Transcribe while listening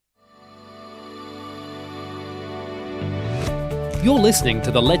You're listening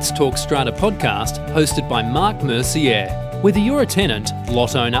to the Let's Talk Strata podcast hosted by Mark Mercier. Whether you're a tenant,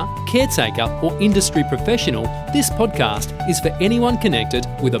 lot owner, caretaker or industry professional, this podcast is for anyone connected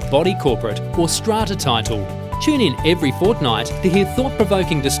with a body corporate or strata title. Tune in every fortnight to hear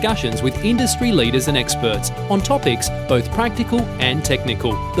thought-provoking discussions with industry leaders and experts on topics both practical and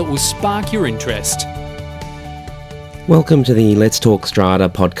technical that will spark your interest. Welcome to the Let's Talk Strata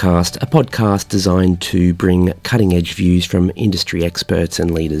podcast, a podcast designed to bring cutting-edge views from industry experts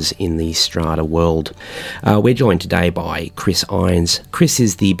and leaders in the strata world. We're joined today by Chris Irons. Chris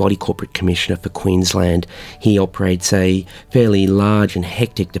is the Body Corporate Commissioner for Queensland. He operates a fairly large and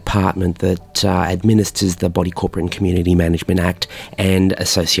hectic department that administers the Body Corporate and Community Management Act and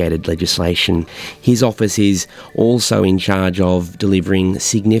associated legislation. His office is also in charge of delivering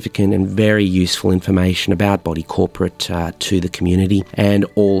significant and very useful information about body corporate to the community and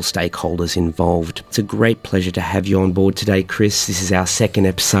all stakeholders involved. It's a great pleasure to have you on board today, Chris. This is our second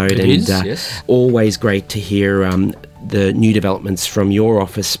episode. Yes. Always great to hear the new developments from your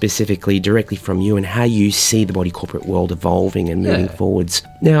office, specifically directly from you, and how you see the body corporate world evolving and moving forwards.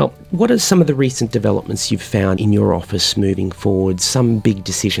 Now, what are some of the recent developments you've found in your office moving forward? Some big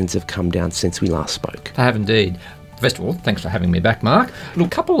decisions have come down since we last spoke. I have indeed. First of all, thanks for having me back, Mark. A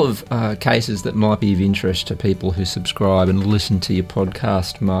couple of cases that might be of interest to people who subscribe and listen to your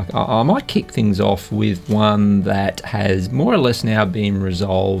podcast, Mark. I might kick things off with one that has more or less now been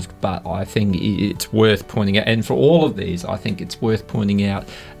resolved, but I think it's worth pointing out. And for all of these, I think it's worth pointing out,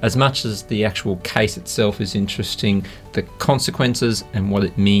 as much as the actual case itself is interesting, the consequences and what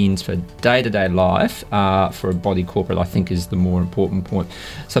it means for day-to-day life for a body corporate, I think, is the more important point.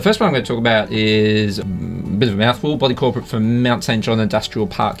 So first one I'm going to talk about is a bit of a mouthful. Body corporate for Mount St John Industrial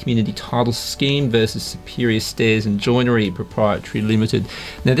Park Community Title Scheme versus Superior Stairs and Joinery Proprietary Limited.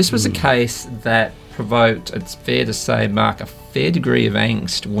 Now, this was a case that provoked, it's fair to say, Mark, a fair degree of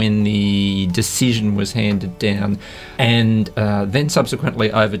angst when the decision was handed down and then subsequently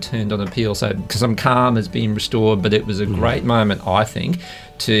overturned on appeal. So some calm has been restored, but it was a great moment, I think,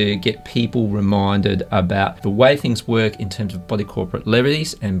 to get people reminded about the way things work in terms of body corporate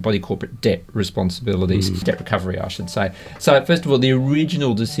levies and body corporate debt responsibilities, debt recovery, I should say. So first of all, the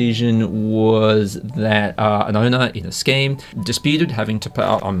original decision was that an owner in a scheme disputed having to pay,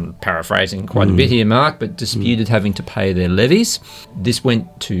 I'm paraphrasing quite a bit here, Mark, but disputed having to pay their levies. This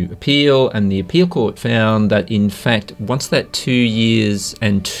went to appeal, and the appeal court found that, in fact, once that 2 years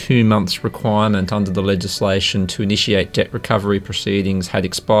and 2 months requirement under the legislation to initiate debt recovery proceedings had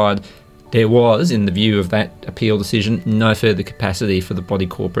expired, there was, in the view of that appeal decision, no further capacity for the body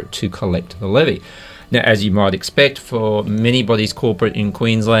corporate to collect the levy. Now, as you might expect, for many bodies corporate in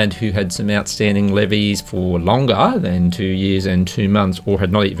Queensland who had some outstanding levies for longer than 2 years and 2 months, or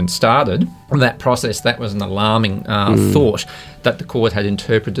had not even started that process, that was an alarming thought that the court had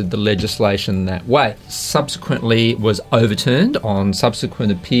interpreted the legislation that way. Subsequently was overturned on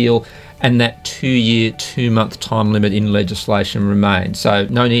subsequent appeal, and that 2 year, 2 month time limit in legislation remained. So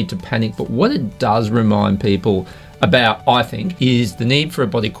no need to panic. But what it does remind people about, I think, is the need for a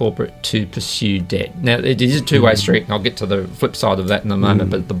body corporate to pursue debt. Now, it is a two-way street, and I'll get to the flip side of that in a moment,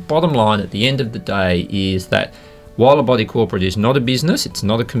 but the bottom line at the end of the day is that while a body corporate is not a business, it's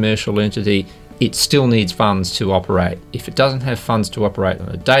not a commercial entity, it still needs funds to operate. If it doesn't have funds to operate on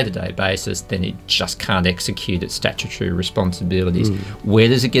a day-to-day basis, then it just can't execute its statutory responsibilities. Where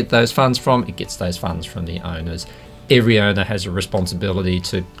does it get those funds from? It gets those funds from the owners. Every owner has a responsibility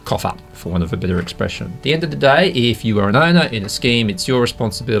to cough up, for want of a better expression. At the end of the day, if you are an owner in a scheme, it's your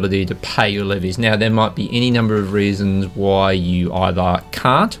responsibility to pay your levies. Now, there might be any number of reasons why you either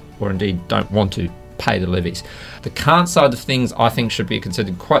can't or indeed don't want to pay the levies. The can't side of things, I think, should be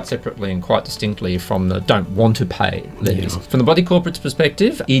considered quite separately and quite distinctly from the don't want to pay levies. From the body corporate's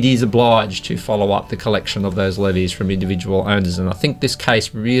perspective, it is obliged to follow up the collection of those levies from individual owners, and I think this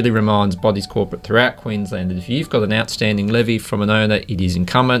case really reminds bodies corporate throughout Queensland that if you've got an outstanding levy from an owner, it is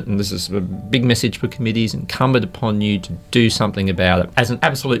incumbent, and this is a big message for committees, incumbent upon you to do something about it. As an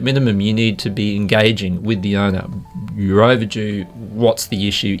absolute minimum, you need to be engaging with the owner. You're overdue. What's the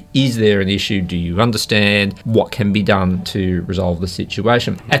issue? Is there an issue? Do you understand what can be done to resolve the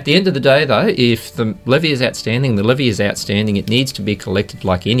situation? At the end of the day, though, if the levy is outstanding, the levy is outstanding. It needs to be collected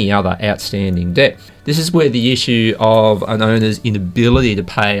like any other outstanding debt. This is where the issue of an owner's inability to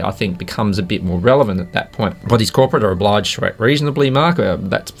pay, I think, becomes a bit more relevant at that point. Bodies corporate are obliged to act reasonably, Mark.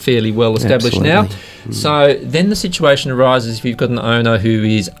 That's fairly well established now. So then the situation arises if you've got an owner who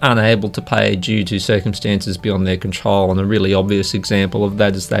is unable to pay due to circumstances beyond their control, and a really obvious example of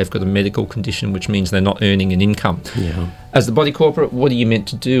that is they've got a medical condition which means they're not earning an income. As the body corporate, what are you meant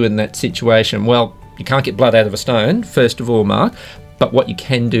to do in that situation? Well, You can't get blood out of a stone, first of all, Mark. But what you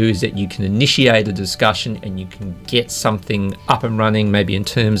can do is that you can initiate a discussion and you can get something up and running, maybe in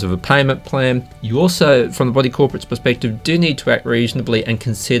terms of a payment plan. You also, from the body corporate's perspective, do need to act reasonably and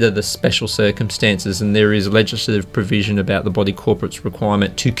consider the special circumstances. And there is legislative provision about the body corporate's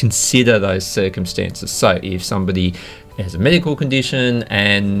requirement to consider those circumstances. So if somebody has a medical condition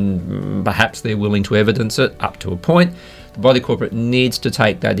and perhaps they're willing to evidence it up to a point, the body corporate needs to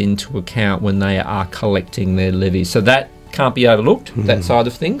take that into account when they are collecting their levies. So that can't be overlooked, that side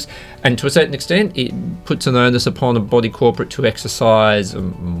of things. And to a certain extent, it puts an onus upon a body corporate to exercise a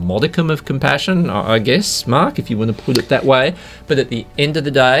modicum of compassion, I guess, Mark, if you want to put it that way. But at the end of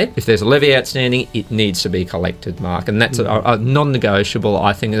the day, if there's a levy outstanding, it needs to be collected, Mark. And that's a non-negotiable,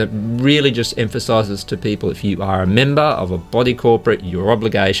 I think, that really just emphasises to people, if you are a member of a body corporate, your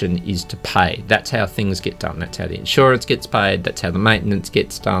obligation is to pay. That's how things get done. That's how the insurance gets paid. That's how the maintenance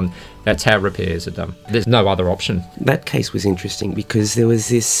gets done. That's how repairs are done. There's no other option. That case was interesting because there was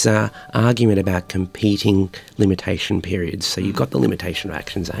this argument about competing limitation periods. So you've got the Limitation of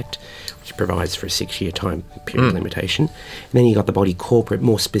Actions Act, which provides for a 6-year time period limitation. And then you've got the body corporate,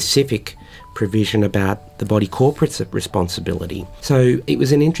 more specific provision about the body corporate's responsibility. So it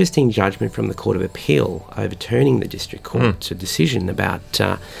was an interesting judgment from the Court of Appeal overturning the District Court's decision about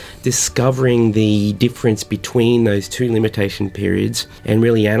discovering the difference between those two limitation periods and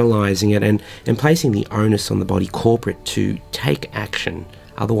really analysing it and placing the onus on the body corporate to take action.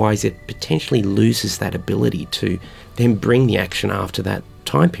 Otherwise, it potentially loses that ability to then bring the action after that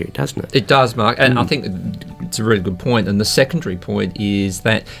time period, doesn't it? It does, Mark, and I think it's a really good point. And the secondary point is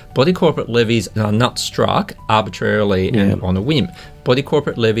that body corporate levies are not struck arbitrarily and on a whim. Body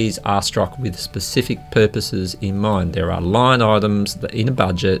corporate levies are struck with specific purposes in mind. There are line items in a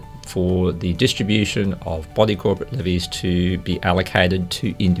budget for the distribution of body corporate levies to be allocated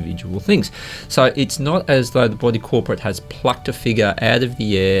to individual things. So it's not as though the body corporate has plucked a figure out of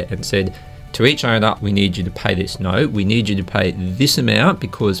the air and said, to each owner, we need you to pay this. No, we need you to pay this amount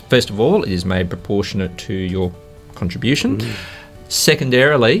because, first of all, it is made proportionate to your contribution.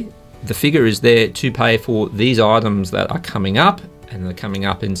 Secondarily, the figure is there to pay for these items that are coming up, and they're coming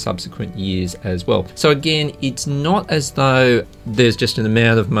up in subsequent years as well. So again, it's not as though there's just an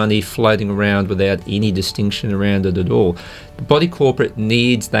amount of money floating around without any distinction around it at all. The body corporate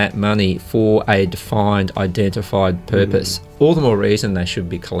needs that money for a defined, identified purpose. All the more reason they should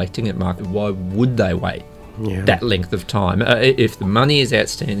be collecting it, Mark. Why would they wait that length of time? If the money is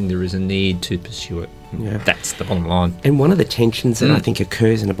outstanding, there is a need to pursue it. That's the bottom line. And one of the tensions that I think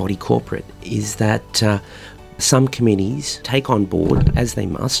occurs in a body corporate is that some committees take on board, as they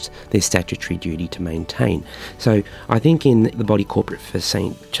must, their statutory duty to maintain. So I think in the body corporate for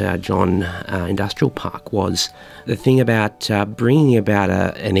St John Industrial Park was the thing about bringing about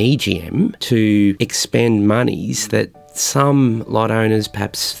an EGM to expend monies that some lot owners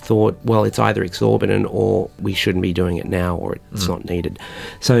perhaps thought, well, it's either exorbitant or we shouldn't be doing it now or it's not needed.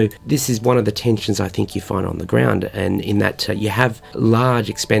 So this is one of the tensions I think you find on the ground, and in that you have large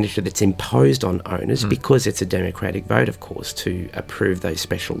expenditure that's imposed on owners because it's a democratic vote, of course, to approve those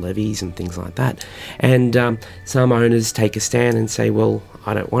special levies and things like that. And some owners take a stand and say, well,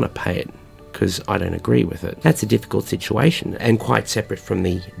 I don't want to pay it because I don't agree with it. That's a difficult situation and quite separate from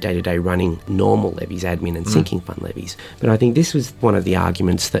the day-to-day running normal levies, admin and sinking fund levies. But I think this was one of the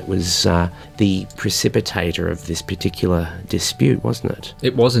arguments that was the precipitator of this particular dispute, wasn't it?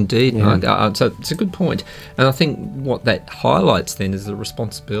 It was indeed, Mark. So it's a good point. And I think what that highlights then is the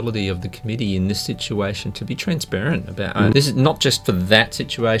responsibility of the committee in this situation to be transparent about this is not just for that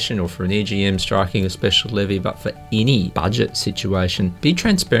situation or for an EGM striking a special levy, but for any budget situation. Be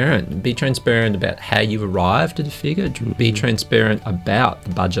transparent. Be transparent about how you arrived at a figure. Be transparent about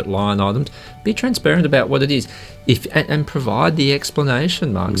the budget line items. Be transparent about what it is, and provide the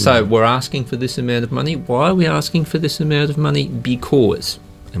explanation, Mark. So we're asking for this amount of money. Why are we asking for this amount of money? Because,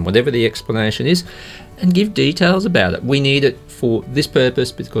 and whatever the explanation is, and give details about it. We need it for this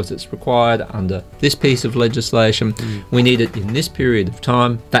purpose because it's required under this piece of legislation. We need it in this period of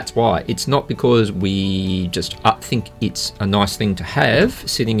time. That's why. It's not because we just think it's a nice thing to have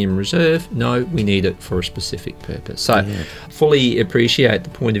sitting in reserve. No, we need it for a specific purpose. So fully appreciate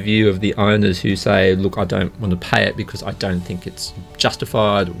the point of view of the owners who say, look, I don't want to pay it because I don't think it's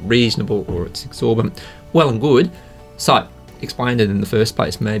justified or reasonable or it's exorbitant. Well and good. So explained it in the first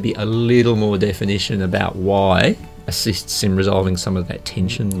place, maybe a little more definition about why assists in resolving some of that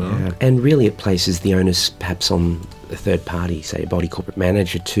tension, Mark. And really it places the onus perhaps on a third party, say a body corporate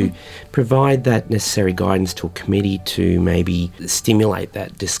manager, to provide that necessary guidance to a committee to maybe stimulate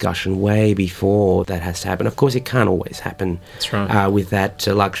that discussion way before that has to happen. Of course, it can't always happen. That's right. With that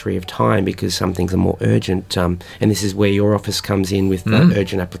luxury of time, because some things are more urgent, and this is where your office comes in with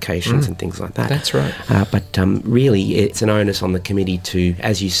urgent applications and things like that. That's right. But really, it's an onus on the committee to,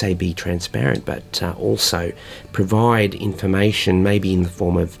 as you say, be transparent, but also provide information, maybe in the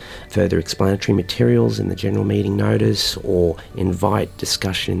form of further explanatory materials in the general meeting notice, or invite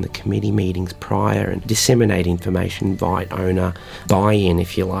discussion in the committee meetings prior, and disseminate information, invite owner buy-in,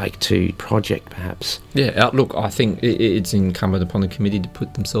 if you like, to project perhaps. Yeah, look, I think it's incumbent upon the committee to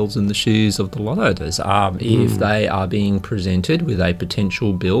put themselves in the shoes of the lot owners. If they are being presented with a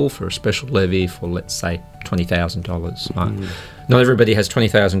potential bill for a special levy for, let's say, $20,000, right? Not everybody has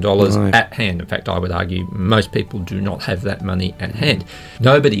 $20,000 at hand. In fact, I would argue most people do not have that money at hand.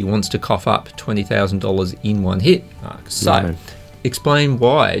 Nobody wants to cough up $20,000 in one hit, Mark. So explain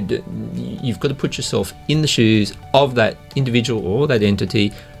why. You've got to put yourself in the shoes of that individual or that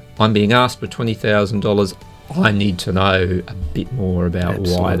entity. I'm being asked for $20,000. I need to know a bit more about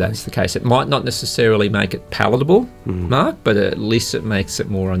why that's the case. It might not necessarily make it palatable, Mark, but at least it makes it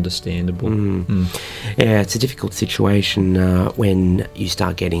more understandable. Yeah, it's a difficult situation when you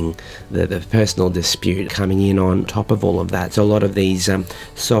start getting the personal dispute coming in on top of all of that. So a lot of these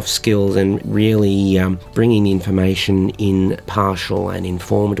soft skills and really bringing information in partial and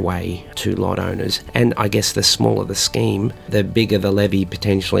informed way to lot owners. And I guess the smaller the scheme, the bigger the levy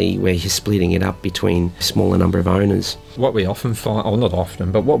potentially, where you're splitting it up between smaller number of owners. What we often find, or not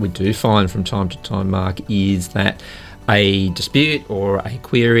often, but what we do find from time to time, Mark, is that a dispute or a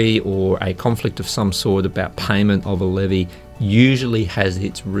query or a conflict of some sort about payment of a levy usually has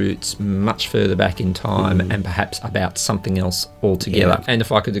its roots much further back in time and perhaps about something else altogether. Yeah. And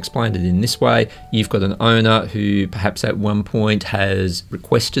if I could explain it in this way, you've got an owner who perhaps at one point has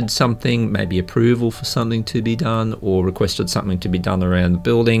requested something, maybe approval for something to be done, or requested something to be done around the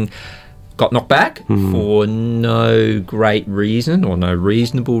building, got knocked back for no great reason or no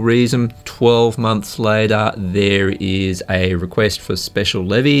reasonable reason. 12 months later, there is a request for special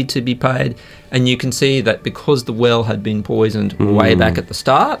levy to be paid. And you can see that because the well had been poisoned way back at the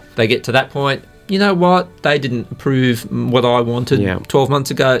start, they get to that point, you know what, they didn't approve what I wanted 12 months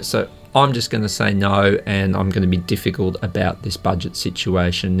ago, so I'm just going to say no, and I'm going to be difficult about this budget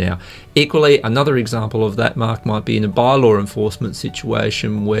situation now. Equally, another example of that, Mark, might be in a bylaw enforcement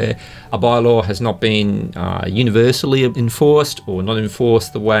situation where a bylaw has not been universally enforced or not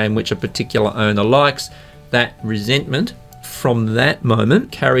enforced the way in which a particular owner likes. That resentment from that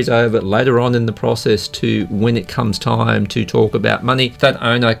moment carries over later on in the process to when it comes time to talk about money. That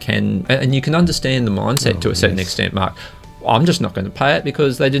owner can, and you can understand the mindset to a certain extent, Mark. I'm just not going to pay it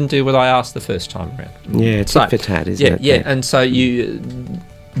because they didn't do what I asked the first time around. Yeah, it's tit for tat, isn't it? Yeah, and so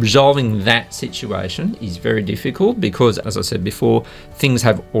resolving that situation is very difficult because, as I said before, things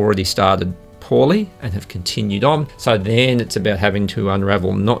have already started poorly and have continued on. So then it's about having to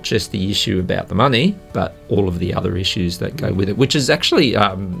unravel not just the issue about the money, but all of the other issues that go with it, which is actually,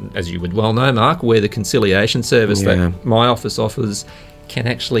 as you would well know, Mark, where the conciliation service that my office offers can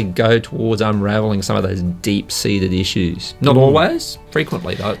actually go towards unravelling some of those deep-seated issues. Not always,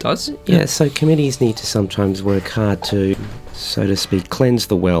 frequently though it does. Yeah, so committees need to sometimes work hard to, so to speak, cleanse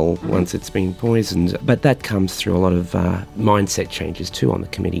the well once it's been poisoned. But that comes through a lot of mindset changes too on the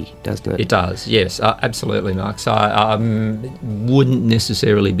committee, doesn't it? It does, yes, absolutely, Mark. So it wouldn't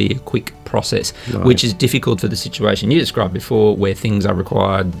necessarily be a quick process, which is difficult for the situation you described before, where things are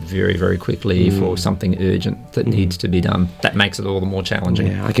required very, very quickly for something urgent that needs to be done. That makes it all the more challenging.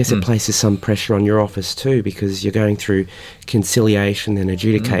 Yeah, I guess it places some pressure on your office too, because you're going through conciliation and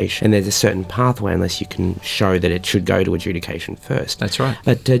adjudication, and there's a certain pathway unless you can show that it should go to adjudication first. That's right.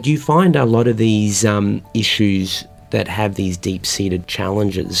 But do you find a lot of these issues that have these deep-seated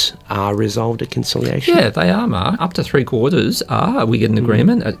challenges are resolved at conciliation? Yeah, they are, Mark. Up to 3/4 are. We get an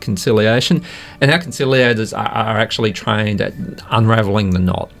agreement at conciliation, and our conciliators are actually trained at unravelling the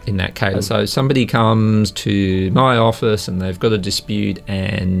knot in that case. So somebody comes to my office and they've got a dispute,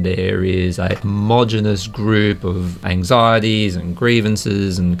 and there is a homogenous group of anxieties and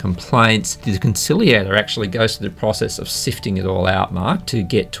grievances and complaints. The conciliator actually goes through the process of sifting it all out, Mark, to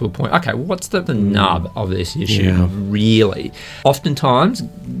get to a point, okay, what's the nub of this issue? Really, oftentimes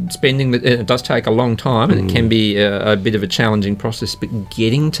it does take a long time, and it can be a bit of a challenging process, but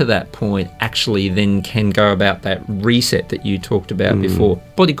getting to that point actually then can go about that reset that you talked about before.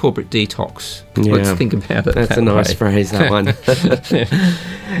 Body corporate detox. Let's think about it. That's a nice phrase, that one.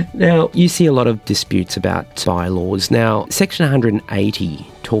 Now, you see a lot of disputes about bylaws. Now, Section 180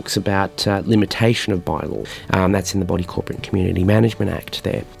 talks about limitation of bylaw. That's in the Body Corporate and Community Management Act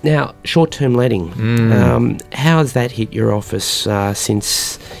there. Now, short-term letting. How has that hit your office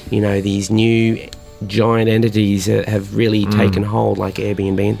since, these new giant entities have really taken hold, like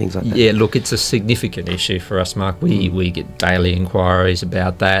Airbnb and things like that? Yeah, look, it's a significant issue for us, Mark. We get daily inquiries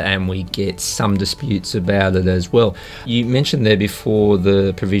about that, and we get some disputes about it as well. You mentioned there before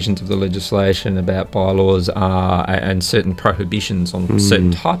the provisions of the legislation about bylaws and certain prohibitions on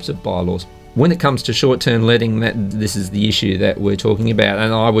certain types of bylaws. When it comes to short-term letting, this is the issue that we're talking about.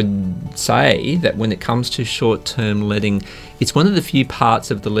 And I would say that when it comes to short-term letting, it's one of the few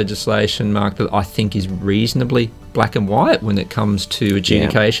parts of the legislation, Mark, that I think is reasonably black and white when it comes to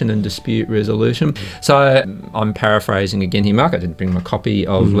adjudication and dispute resolution. So I'm paraphrasing again here, Mark. I didn't bring my copy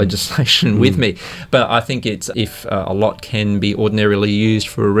of legislation with me. But I think it's if a lot can be ordinarily used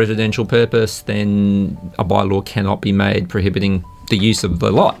for a residential purpose, then a bylaw cannot be made prohibiting the use of the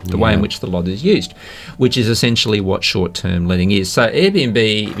lot, the way in which the lot is used, which is essentially what short-term letting is. So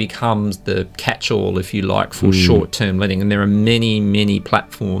Airbnb becomes the catch-all, if you like, for short-term letting, and there are many, many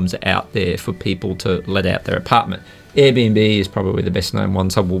platforms out there for people to let out their apartment. Airbnb is probably the best known one,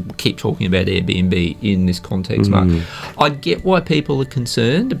 so we'll keep talking about Airbnb in this context, Mark. I get why people are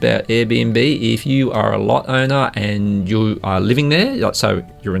concerned about Airbnb. If you are a lot owner and you are living there, so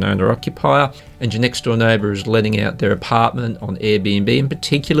you're an owner-occupier, and your next-door neighbour is letting out their apartment on Airbnb, and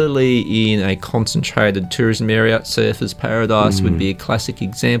particularly in a concentrated tourism area, Surfers Paradise would be a classic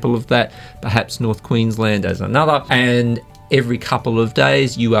example of that, perhaps North Queensland as another, and every couple of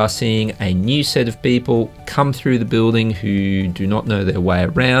days you are seeing a new set of people come through the building who do not know their way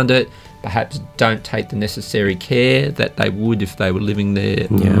around it, perhaps don't take the necessary care that they would if they were living there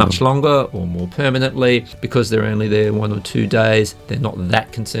much longer or more permanently. Because they're only there 1 or 2 days, they're not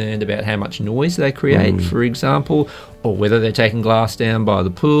that concerned about how much noise they create, for example, or whether they're taking glass down by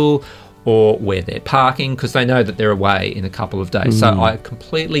the pool or where they're parking, because they know that they're away in a couple of days. So I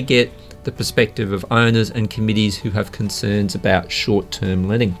completely get the perspective of owners and committees who have concerns about short-term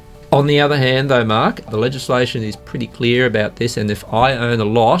letting. On the other hand, though, Mark, the legislation is pretty clear about this, and if I own a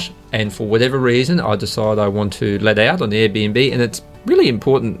lot and for whatever reason I decide I want to let out on Airbnb, and it's really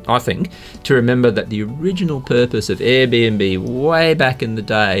important, I think, to remember that the original purpose of Airbnb way back in the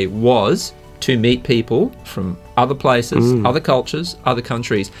day was to meet people from other places, other cultures, other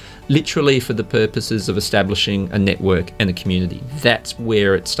countries, literally for the purposes of establishing a network and a community. That's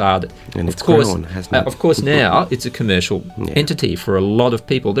where it started. And of course, hasn't it? Of course, now it's a commercial entity for a lot of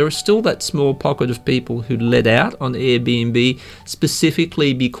people. There is still that small pocket of people who let out on Airbnb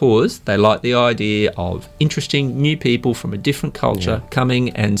specifically because they like the idea of interesting new people from a different culture coming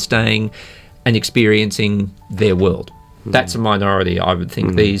and staying and experiencing their world. That's a minority, I would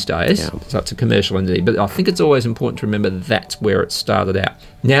think, these days. So it's a commercial entity. But I think it's always important to remember that's where it started out.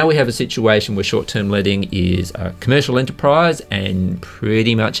 Now we have a situation where short-term letting is a commercial enterprise and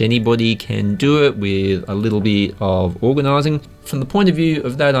pretty much anybody can do it with a little bit of organising. From the point of view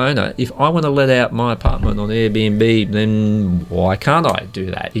of that owner, if I want to let out my apartment on Airbnb, then why can't I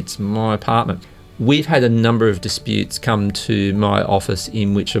do that? It's my apartment. We've had a number of disputes come to my office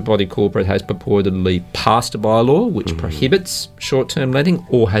in which a body corporate has purportedly passed a bylaw which prohibits short-term letting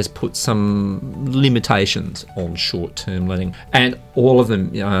or has put some limitations on short-term letting. And all of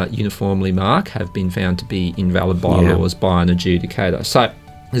them, uniformly, Mark, have been found to be invalid bylaws by an adjudicator. So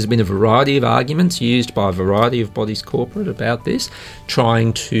there's been a variety of arguments used by a variety of bodies corporate about this,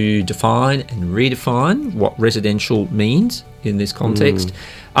 trying to define and redefine what residential means in this context.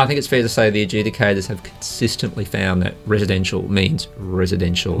 I think it's fair to say the adjudicators have consistently found that residential means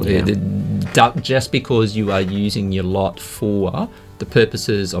residential. Just because you are using your lot for the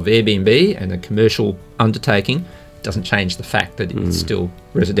purposes of Airbnb and a commercial undertaking doesn't change the fact that it's still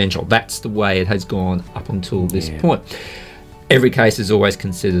residential. That's the way it has gone up until this point. Every case is always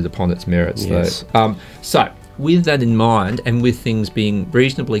considered upon its merits, though. So, with that in mind, and with things being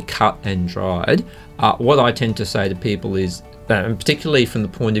reasonably cut and dried, what I tend to say to people is, particularly from the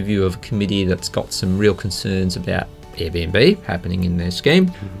point of view of a committee that's got some real concerns about Airbnb happening in their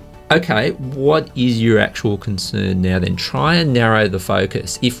scheme, okay, what is your actual concern now then? Try and narrow the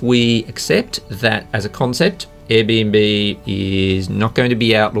focus. If we accept that as a concept, Airbnb is not going to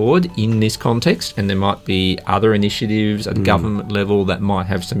be outlawed in this context, and there might be other initiatives at the government level that might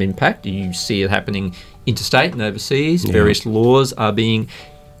have some impact. You see it happening interstate and overseas. Various laws are being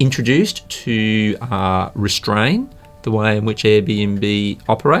introduced to restrain the way in which Airbnb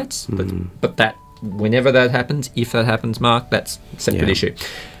operates. But that, whenever that happens, if that happens, Mark, that's a separate issue.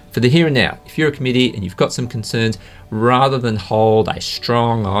 for the here and now, if you're a committee and you've got some concerns, rather than hold a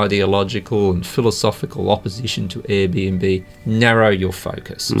strong ideological and philosophical opposition to Airbnb, narrow your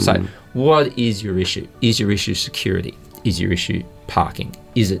focus. So what is your issue? Is your issue security? Is your issue parking?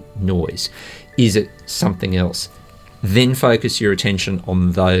 Is it noise? Is it something else? Then focus your attention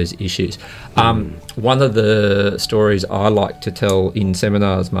on those issues. One of the stories I like to tell in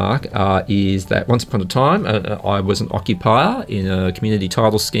seminars, Mark, is that once upon a time, I was an occupier in a community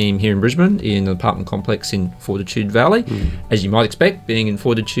title scheme here in Brisbane in an apartment complex in Fortitude Valley. As you might expect, being in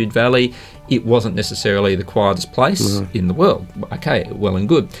Fortitude Valley, it wasn't necessarily the quietest place in the world. Okay, well and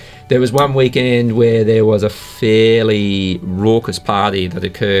good. There was one weekend where there was a fairly raucous party that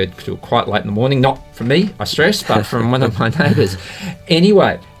occurred till quite late in the morning. Not from me, I stress, but from one of my neighbours.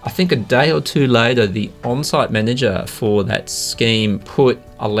 Anyway, I think a day or two later, the on-site manager for that scheme put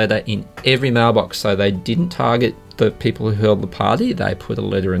a letter in every mailbox. So they didn't target the people who held the party. They put a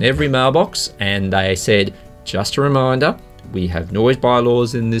letter in every mailbox and they said, just a reminder, we have noise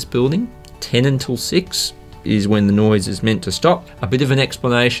bylaws in this building. 10 until 6 is when the noise is meant to stop. A bit of an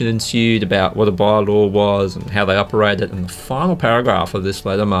explanation ensued about what a bylaw was and how they operated, and the final paragraph of this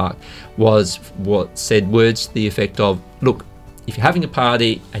letter, Mark, was what said words to the effect of, look, if you're having a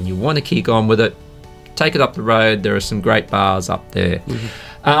party and you want to kick on with it, take it up the road. There are some great bars up there.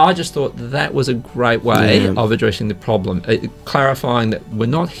 I just thought that was a great way of addressing the problem, clarifying that we're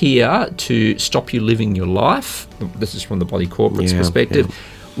not here to stop you living your life. This is from the body corporate's perspective.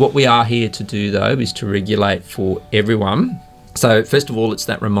 What we are here to do, though, is to regulate for everyone. So, first of all, it's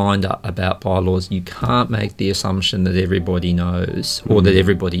that reminder about bylaws. You can't make the assumption that everybody knows or that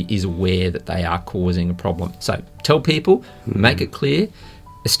everybody is aware that they are causing a problem. So, tell people, make it clear,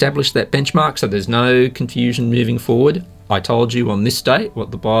 establish that benchmark so there's no confusion moving forward. I told you on this date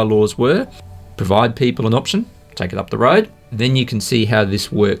what the bylaws were. Provide people an option, take it up the road. Then you can see how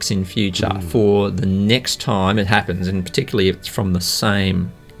this works in future for the next time it happens, and particularly if it's from the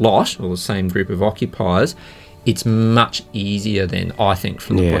same lot or the same group of occupiers. It's much easier then, I think,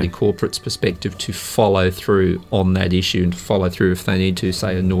 from the body corporate's perspective to follow through on that issue and to follow through if they need to,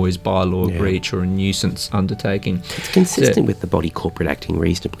 say, a noise bylaw breach or a nuisance undertaking. It's consistent with the body corporate acting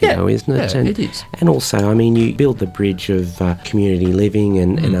reasonably, though, isn't it? Yeah, it is. And also, I mean, you build the bridge of community living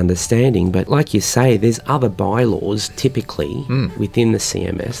and understanding, but like you say, there's other bylaws typically within the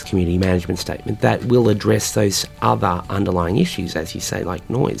CMS, Community Management Statement, that will address those other underlying issues, as you say, like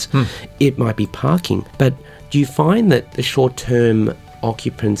noise. It might be parking, but do you find that the short-term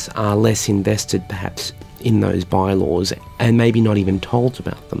occupants are less invested perhaps in those bylaws and maybe not even told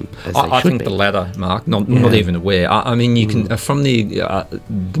about them as they should be? I think the latter, Mark, not even aware. I mean, you can, from the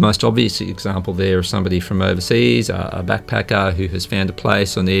most obvious example there of somebody from overseas, a backpacker who has found a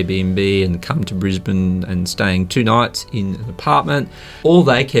place on Airbnb and come to Brisbane and staying 2 nights in an apartment. All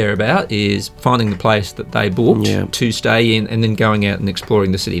they care about is finding the place that they booked to stay in and then going out and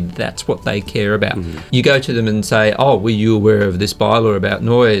exploring the city. That's what they care about. You go to them and say, oh, were you aware of this bylaw about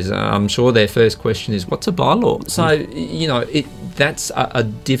noise? I'm sure their first question is, what's a bylaw? So, you know, that's a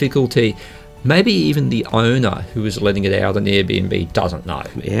difficulty. Maybe even the owner who is letting it out on Airbnb doesn't know.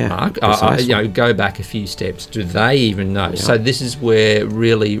 Mark, go back a few steps. Do they even know? So this is where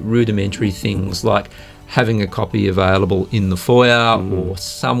really rudimentary things like having a copy available in the foyer or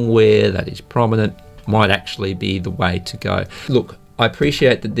somewhere that is prominent might actually be the way to go. Look, I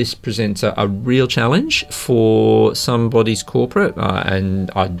appreciate that this presents a real challenge for somebody's corporate,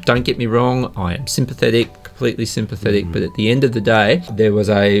 and don't get me wrong, I am completely sympathetic, but at the end of the day, there was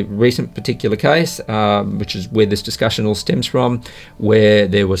a recent particular case, which is where this discussion all stems from, where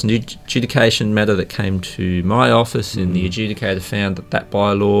there was an adjudication matter that came to my office, and the adjudicator found that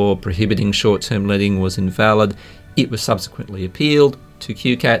bylaw prohibiting short-term letting was invalid. It was subsequently appealed to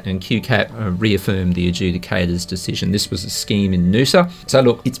QCAT, and QCAT reaffirmed the adjudicator's decision. This was a scheme in Noosa. So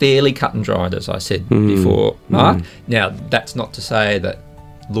look, it's fairly cut and dried, as I said before, Mark. Now, that's not to say that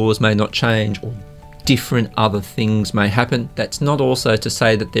laws may not change or different other things may happen. That's not also to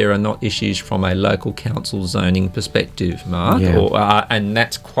say that there are not issues from a local council zoning perspective, Mark, and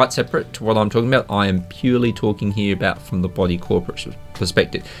that's quite separate to what I'm talking about. I am purely talking here about from the body corporate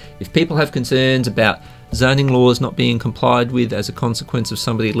perspective. If people have concerns about zoning laws not being complied with as a consequence of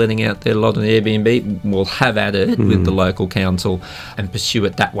somebody letting out their lot on Airbnb, we'll have at it with the local council and pursue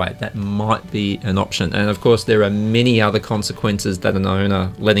it that way. That might be an option. And of course, there are many other consequences that an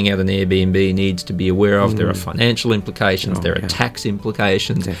owner letting out an Airbnb needs to be aware of. There are financial implications, there are tax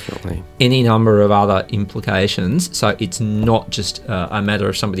implications, any number of other implications. So it's not just a matter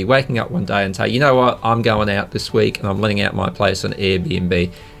of somebody waking up one day and say, you know what, I'm going out this week and I'm letting out my place on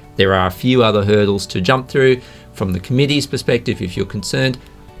Airbnb. There are a few other hurdles to jump through. From the committee's perspective, if you're concerned,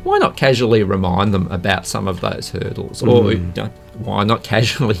 why not casually remind them about some of those hurdles? Or why not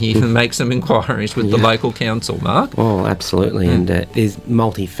casually even make some inquiries with the local council, Mark? Well, absolutely, and there's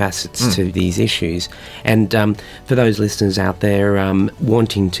multifacets to these issues. And for those listeners out there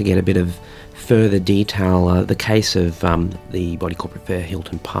wanting to get a bit of further detail, the case of the Body Corporate Fair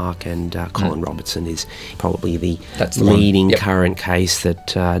Hilton Park and Colin Robertson is probably the leading current case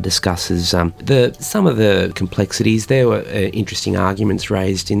that discusses some of the complexities. There were interesting arguments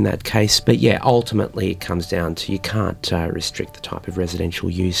raised in that case, but ultimately it comes down to you can't restrict the type of residential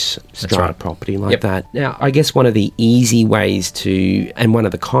use strata property like that. Now, I guess one of the easy ways to, and one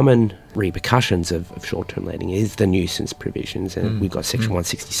of the common repercussions of short-term letting is the nuisance provisions, and we've got section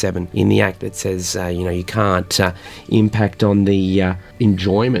 167 in the Act that says you can't impact on the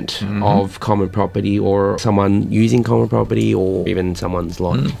enjoyment of common property or someone using common property or even someone's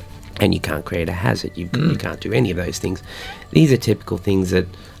lot. And you can't create a hazard. You can't do any of those things. These are typical things that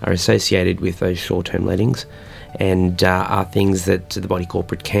are associated with those short-term lettings, and are things that the Body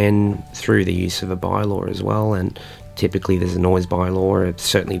Corporate can, through the use of a bylaw as well. And typically there's a noise bylaw,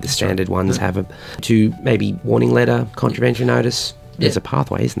 certainly the standard ones have to maybe warning letter, contravention notice. There's a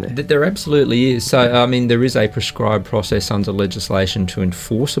pathway, isn't there? There absolutely is. So, I mean, there is a prescribed process under legislation to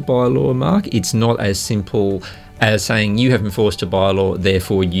enforce a bylaw, Mark. It's not as simple as saying you have enforced a bylaw,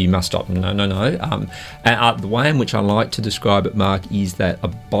 therefore you must stop. No. The way in which I like to describe it, Mark, is that a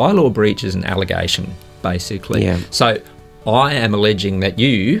bylaw breach is an allegation, basically. Yeah. So I am alleging that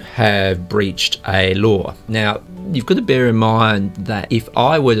you have breached a law. Now, you've got to bear in mind that if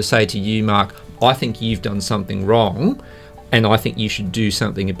I were to say to you, Mark, I think you've done something wrong and I think you should do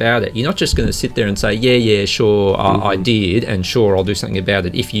something about it, you're not just going to sit there and say, yeah, sure, I did, and sure, I'll do something about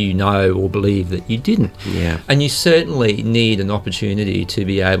it if you know or believe that you didn't. Yeah. And you certainly need an opportunity to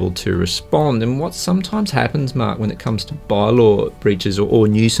be able to respond. And what sometimes happens, Mark, when it comes to bylaw breaches or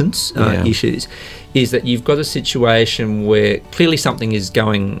nuisance issues, is that you've got a situation where clearly something is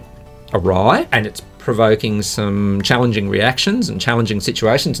going awry and it's provoking some challenging reactions and challenging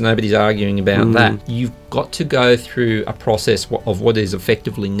situations. Nobody's arguing about that. You've got to go through a process of what is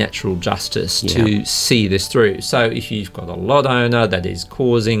effectively natural justice to see this through. So if you've got a lot owner that is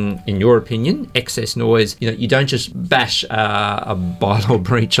causing, in your opinion, excess noise, you don't just bash a bylaw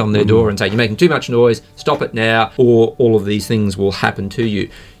breach on their door and say, you're making too much noise, stop it now, or all of these things will happen to you.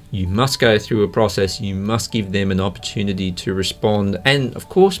 You must go through a process. You must give them an opportunity to respond. And, of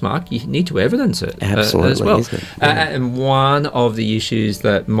course, Mark, you need to evidence it as well. Isn't it? Yeah. And one of the issues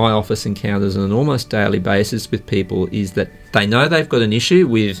that my office encounters on an almost daily basis with people is that they know they've got an issue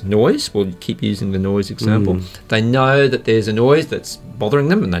with noise. We'll keep using the noise example. They know that there's a noise that's bothering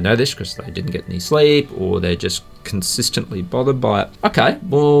them, and they know this because they didn't get any sleep or they're just consistently bothered by it. Okay,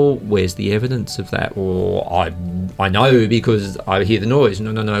 well, where's the evidence of that? Or I know because I hear the noise.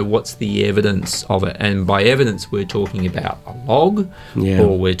 No, what's the evidence of it? And by evidence, we're talking about a log,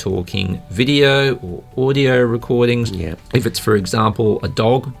 or we're talking video or audio recordings. If it's, for example, a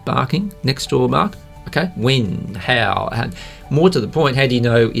dog barking next door, Mark, okay, when, how, and more to the point, how do you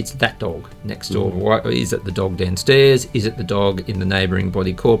know it's that dog next door? Is it the dog downstairs? Is it the dog in the neighbouring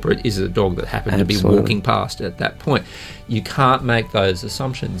Body Corporate? Is it a dog that happened to be walking past at that point? You can't make those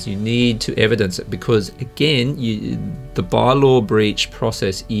assumptions. You need to evidence it because, again, the bylaw breach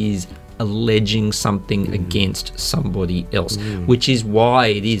process is alleging something against somebody else, which is why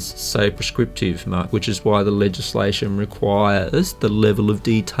it is so prescriptive, Mark, which is why the legislation requires the level of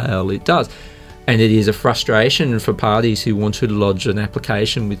detail it does. And it is a frustration for parties who want to lodge an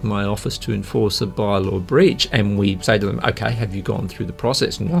application with my office to enforce a bylaw breach. And we say to them, okay, have you gone through the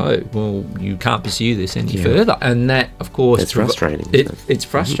process? No. Well, you can't pursue this any further. And that, of course... It's frustrating. It's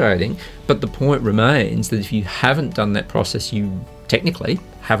frustrating. But the point remains that if you haven't done that process, you technically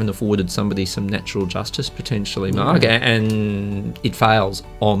haven't afforded somebody some natural justice potentially, Mark, and it fails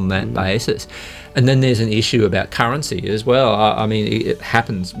on that basis. And then there's an issue about currency as well. I mean, it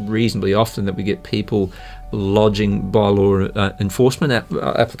happens reasonably often that we get people lodging bylaw enforcement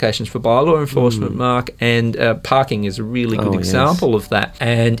applications for bylaw enforcement, Mark, and parking is a really good example of that.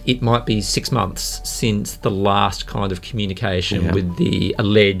 And it might be 6 months since the last kind of communication with the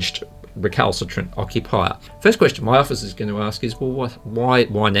alleged recalcitrant occupier. First question my office is going to ask is, well, why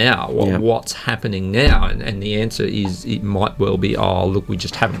now? What's happening now? And the answer is it might well be, oh, look, we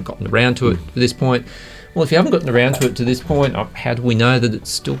just haven't gotten around to it at this point. Well, if you haven't gotten around to it to this point, how do we know that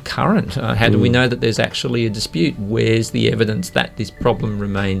it's still current? How do we know that there's actually a dispute? Where's the evidence that this problem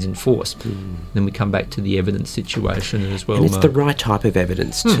remains in force? Then we come back to the evidence situation as well. And it's Mark. the right type of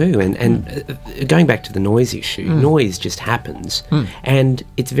evidence too. And going back to the noise issue, noise just happens. And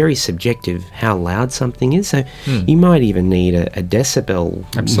it's very subjective how loud something is. So you might even need a decibel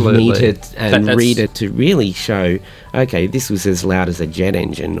meter and reader to really show, okay, this was as loud as a jet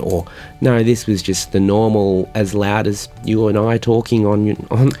engine, or no, this was just the normal, as loud as you and I talking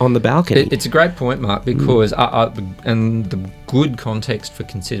on the balcony. It's a great point, Mark, because and the good context for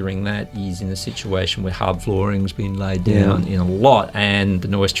considering that is in a situation where hard flooring's been laid down in a lot and the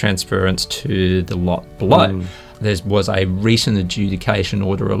noise transference to the lot below. There was a recent adjudication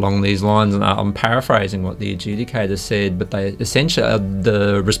order along these lines, and I'm paraphrasing what the adjudicator said, but they essentially,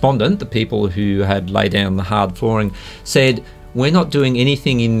 the respondent, the people who had laid down the hard flooring, said, we're not doing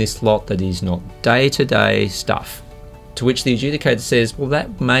anything in this lot that is not day-to-day stuff. To which the adjudicator says, well,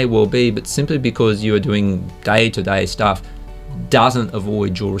 that may well be, but simply because you are doing day-to-day stuff doesn't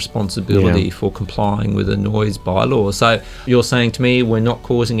avoid your responsibility for complying with a noise bylaw. So you're saying to me, we're not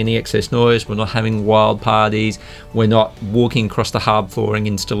causing any excess noise, we're not having wild parties, we're not walking across the hard flooring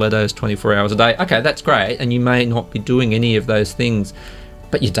in stilettos 24 hours a day. Okay, that's great, and you may not be doing any of those things,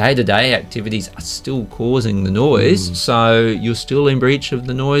 but your day-to-day activities are still causing the noise, so you're still in breach of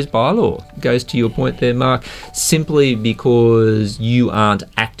the noise bylaw. It goes to your point there, Mark. Simply because you aren't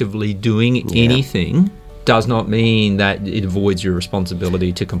actively doing anything does not mean that it avoids your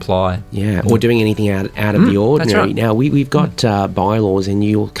responsibility to comply. Yeah, or doing anything out of the ordinary. That's right. Now, we've got bylaws, and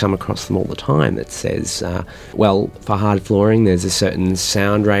you'll come across them all the time, that says, well, for hard flooring, there's a certain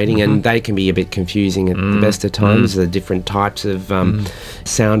sound rating, and they can be a bit confusing at the best of times, the different types of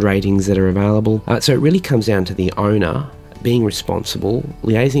sound ratings that are available. So it really comes down to the owner being responsible,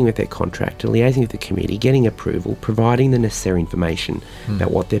 liaising with their contractor, liaising with the committee, getting approval, providing the necessary information about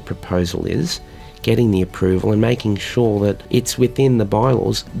what their proposal is, getting the approval and making sure that it's within the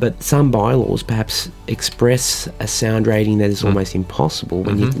bylaws. But some bylaws perhaps express a sound rating that is almost impossible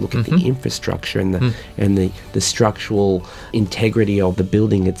when you look at the infrastructure and the structural integrity of the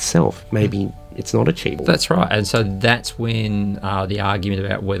building itself. Maybe it's not achievable. That's right. And so that's when the argument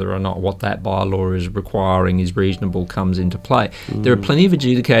about whether or not what that bylaw is requiring is reasonable comes into play. There are plenty of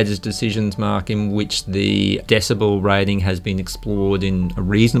adjudicators' decisions, Mark, in which the decibel rating has been explored in a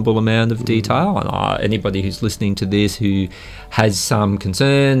reasonable amount of detail. And anybody who's listening to this who has some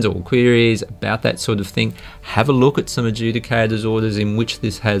concerns or queries about that sort of thing, have a look at some adjudicators' orders in which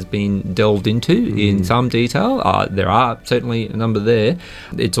this has been delved into in some detail. There are certainly a number there.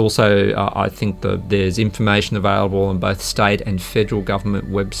 It's also, I think that there's information available on both state and federal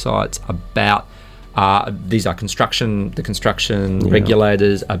government websites about these are the construction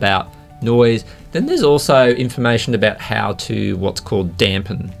regulators, about noise. Then there's also information about how to what's called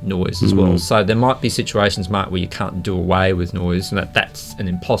dampen noise as well. So there might be situations, Mark, where you can't do away with noise, and that's an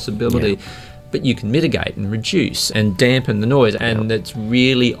impossibility. But you can mitigate and reduce and dampen the noise. And it's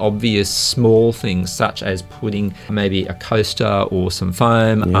really obvious small things, such as putting maybe a coaster or some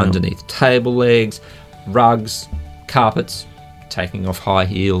foam underneath table legs, rugs, carpets, taking off high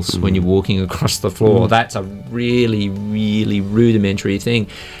heels when you're walking across the floor. That's a really, really rudimentary thing.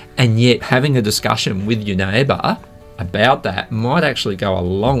 And yet having a discussion with your neighbour about that might actually go a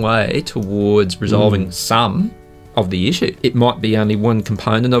long way towards resolving some of the issue. It might be only one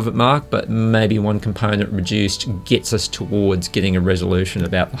component of it, Mark, but maybe one component reduced gets us towards getting a resolution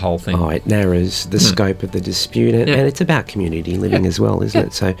about the whole thing. Oh, it narrows the scope of the dispute, and it's about community living as well, isn't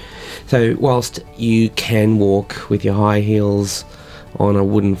it? So whilst you can walk with your high heels on a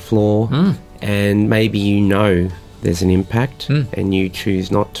wooden floor, and maybe you know there's an impact, and you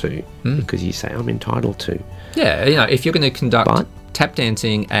choose not to because you say, I'm entitled to. Yeah, if you're going to conduct tap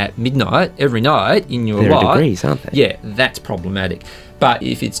dancing at midnight every night in your there lot, are degrees, aren't there? Yeah, that's problematic. But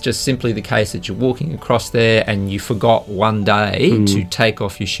if it's just simply the case that you're walking across there and you forgot one day to take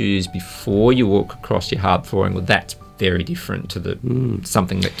off your shoes before you walk across your hard flooring, well, that's very different to the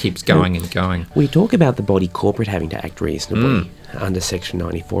something that keeps going and going. We talk about the body corporate having to act reasonably under Section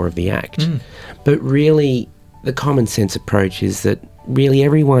 94 of the Act, but really the common sense approach is that really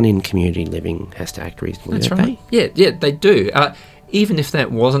everyone in community living has to act reasonably. That's right. Yeah, they do. Even if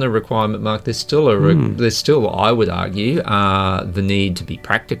that wasn't a requirement, Mark, there's still, I would argue, the need to be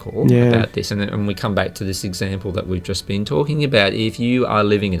practical about this. And we come back to this example that we've just been talking about. If you are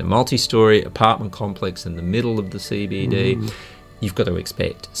living in a multi-storey apartment complex in the middle of the CBD, you've got to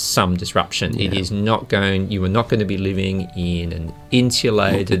expect some disruption. It is not going. You are not going to be living in an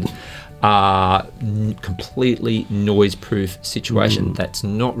insulated are completely noise-proof situation. That's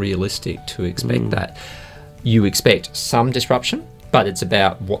not realistic to expect that. You expect some disruption, but it's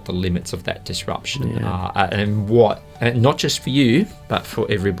about what the limits of that disruption are, and not just for you, but for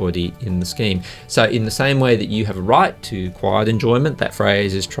everybody in the scheme. So in the same way that you have a right to quiet enjoyment, that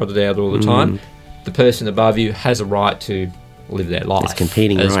phrase is trotted out all the time, the person above you has a right to live their life. There's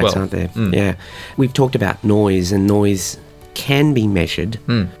competing as rights, well. aren't there? Yeah. We've talked about noise, and noise can be measured.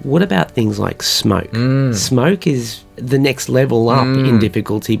 What about things like smoke? Smoke is the next level up in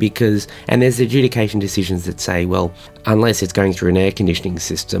difficulty and there's adjudication decisions that say, well, unless it's going through an air conditioning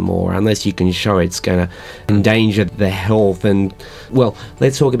system or unless you can show it's going to endanger the health. And, well,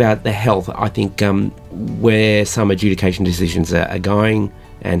 let's talk about the health. I think where some adjudication decisions are going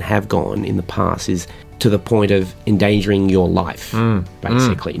and have gone in the past is to the point of endangering your life,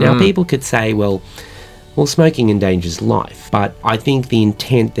 basically. Now, people could say, well, smoking endangers life, but I think the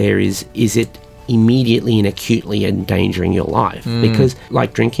intent there is it immediately and acutely endangering your life? Because,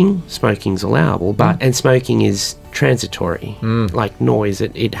 like drinking, smoking's allowable, and smoking is transitory. Like noise,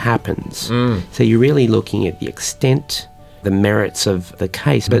 it happens. So you're really looking at the extent, the merits of the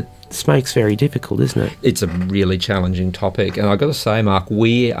case, but smoke's very difficult, isn't it? It's a really challenging topic, and I've got to say, Mark,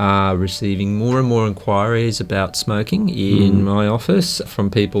 we are receiving more and more inquiries about smoking in my office from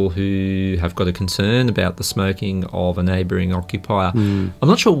people who have got a concern about the smoking of a neighbouring occupier. I'm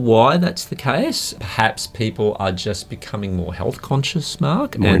not sure why that's the case. Perhaps people are just becoming more health conscious,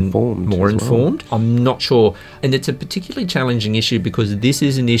 Mark, More informed. I'm not sure, and it's a particularly challenging issue because this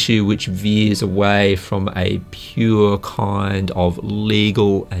is an issue which veers away from a pure kind of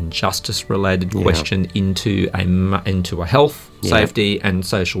legal and justice-related question into a health, safety and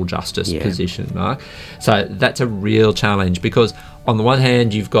social justice position, Mark. So that's a real challenge because on the one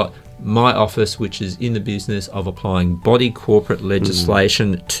hand, you've got my office, which is in the business of applying body corporate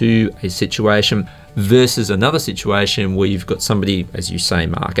legislation to a situation versus another situation where you've got somebody, as you say,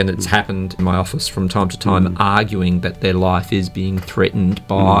 Mark, and it's happened in my office from time to time, arguing that their life is being threatened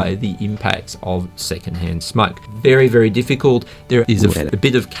by the impacts of secondhand smoke. Very, very difficult. There is a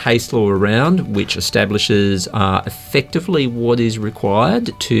bit of case law around which establishes effectively what is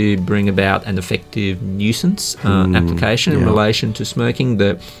required to bring about an effective nuisance application in relation to smoking.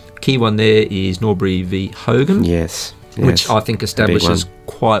 The key one there is Norbury v. Hogan. Yes. Which I think establishes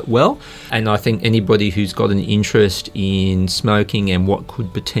quite well. And I think anybody who's got an interest in smoking and what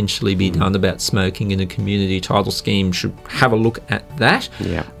could potentially be done about smoking in a community title scheme should have a look at that.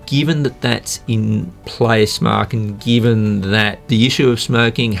 Yeah. Given that that's in place, Mark, and given that the issue of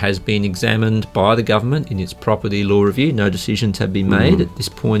smoking has been examined by the government in its property law review, no decisions have been made at this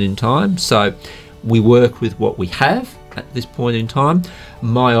point in time. So we work with what we have at this point in time.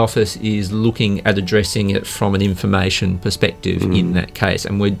 My office is looking at addressing it from an information perspective in that case,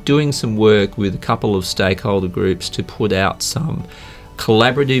 and we're doing some work with a couple of stakeholder groups to put out some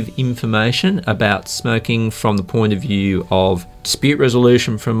collaborative information about smoking from the point of view of dispute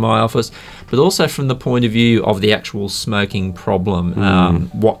resolution from my office, but also from the point of view of the actual smoking problem,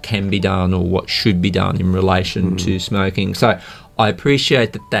 what can be done or what should be done in relation to smoking. So I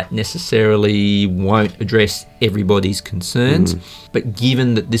appreciate that necessarily won't address everybody's concerns, but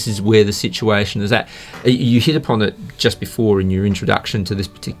given that this is where the situation is at, you hit upon it just before in your introduction to this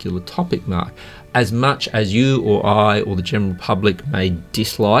particular topic, Mark. As much as you or I or the general public may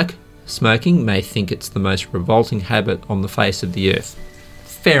dislike smoking, may think it's the most revolting habit on the face of the earth,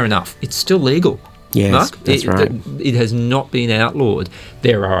 fair enough, it's still legal. Yes, Mark, that's right. It has not been outlawed.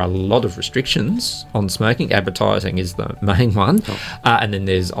 There are a lot of restrictions on smoking. Advertising is the main one. And then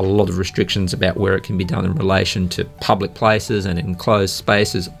there's a lot of restrictions about where it can be done in relation to public places and enclosed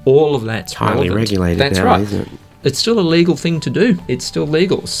spaces. All of that's highly regulated. That's now, right. Isn't it? It's still a legal thing to do. It's still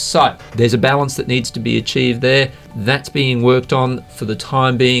legal. So there's a balance that needs to be achieved there. That's being worked on for the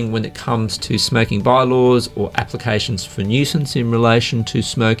time being when it comes to smoking bylaws or applications for nuisance in relation to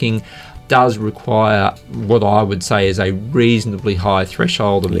smoking. Does require what I would say is a reasonably high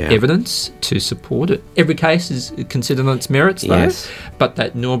threshold of evidence to support it. Every case is considered on its merits, though, but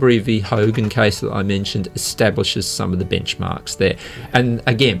that Norbury v. Hogan case that I mentioned establishes some of the benchmarks there. And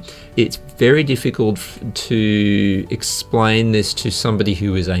again, it's very difficult to explain this to somebody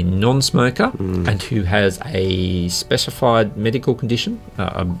who is a non-smoker and who has a specified medical condition.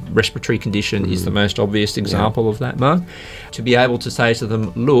 A respiratory condition is the most obvious example of that, Mark. To be able to say to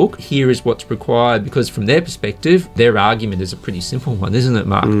them, look, here is what's required, because from their perspective, their argument is a pretty simple one, isn't it,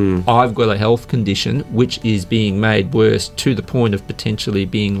 Mark? I've got a health condition which is being made worse to the point of potentially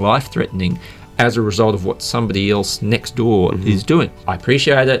being life-threatening, as a result of what somebody else next door is doing. I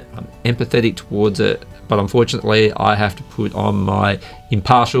appreciate it. I'm empathetic towards it. But unfortunately, I have to put on my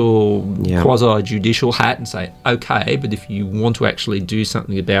impartial, quasi-judicial hat and say, okay, but if you want to actually do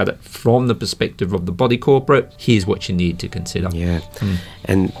something about it from the perspective of the body corporate, here's what you need to consider. Yeah,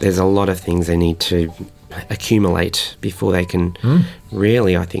 and there's a lot of things they need to accumulate before they can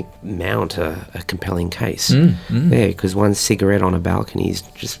really, I think, mount a compelling case there, because one cigarette on a balcony is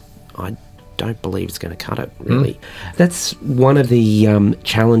just, I don't believe it's going to cut it, really. That's one of the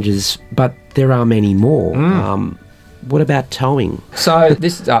challenges, but there are many more. What about towing? So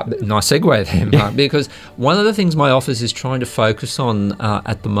this is a nice segue there, Mark, because one of the things my office is trying to focus on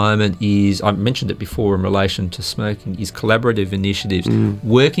at the moment is, I mentioned it before in relation to smoking, is collaborative initiatives,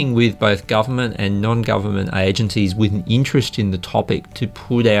 working with both government and non-government agencies with an interest in the topic to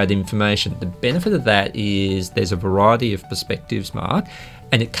put out information. The benefit of that is there's a variety of perspectives, Mark,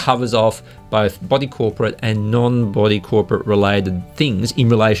 and it covers off both body corporate and non-body corporate related things in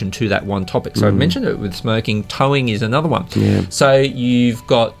relation to that one topic. So I mentioned it with smoking. Towing is another one. Yeah. So you've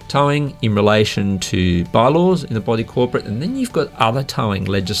got towing in relation to bylaws in the body corporate, and then you've got other towing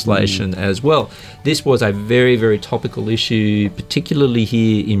legislation as well. This was a very, very topical issue, particularly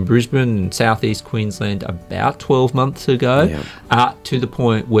here in Brisbane and southeast Queensland about 12 months ago, to the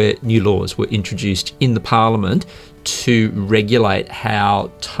point where new laws were introduced in the Parliament to regulate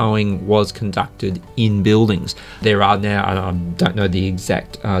how towing was conducted in buildings. There are now, and I don't know the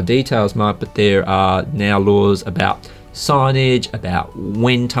exact details, Mark, but there are now laws about signage, about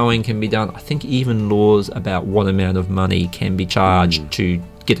when towing can be done. I think even laws about what amount of money can be charged to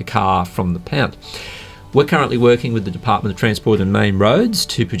get a car from the pound. We're currently working with the Department of Transport and Main Roads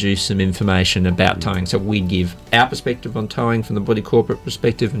to produce some information about towing. So we give our perspective on towing from the body corporate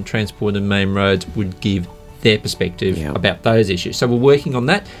perspective, and Transport and Main Roads would give their perspective about those issues. So we're working on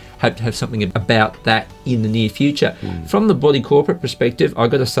that. Hope to have something about that in the near future. From the body corporate perspective,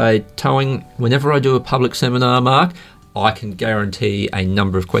 I've got to say, towing, whenever I do a public seminar, Mark, I can guarantee a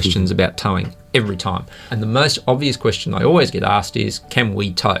number of questions about towing every time. And the most obvious question I always get asked is, can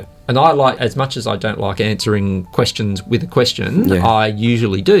we tow? And I like, as much as I don't like answering questions with a question, I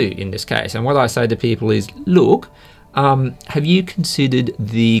usually do in this case. And what I say to people is, look, have you considered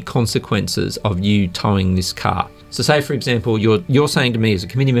the consequences of you towing this car? So say, for example, you're saying to me as a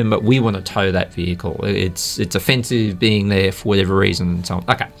committee member, we want to tow that vehicle. It's offensive being there for whatever reason and so on.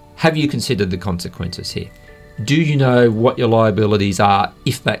 Okay. Have you considered the consequences here? Do you know what your liabilities are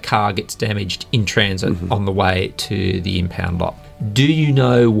if that car gets damaged in transit on the way to the impound lot? Do you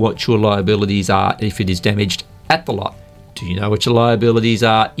know what your liabilities are if it is damaged at the lot? Do you know what your liabilities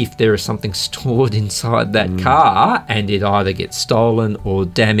are if there is something stored inside that car and it either gets stolen or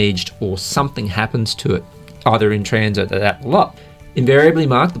damaged or something happens to it, either in transit or at the lot? Invariably,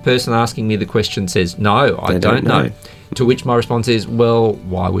 Mark, the person asking me the question says, no, I don't know. To which my response is, well,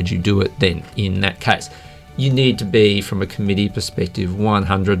 why would you do it then in that case? You need to be, from a committee perspective,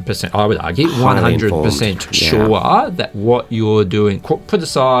 100%, I would argue, 100% sure that what you're doing, put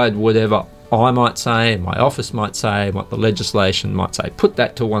aside whatever I might say, my office might say, what the legislation might say, put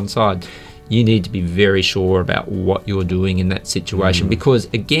that to one side. You need to be very sure about what you're doing in that situation because,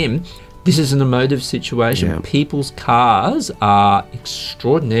 again, this is an emotive situation. People's cars are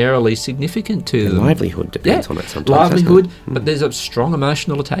extraordinarily significant to them. Livelihood depends on it sometimes. Livelihood, but there's a strong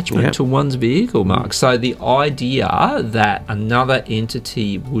emotional attachment to one's vehicle, Mark. So the idea that another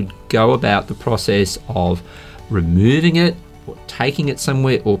entity would go about the process of removing it, or taking it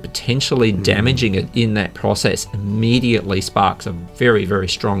somewhere, or potentially damaging it in that process immediately sparks a very, very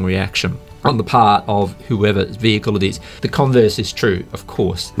strong reaction on the part of whoever's vehicle it is. The converse is true, of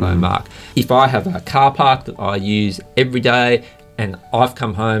course, though, Mark. If I have a car park that I use every day and I've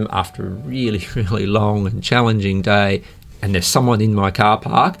come home after a really, really long and challenging day and there's someone in my car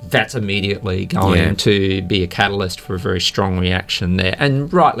park, that's immediately going to be a catalyst for a very strong reaction there.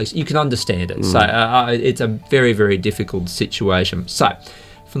 And rightly, you can understand it. So it's a very, very difficult situation. So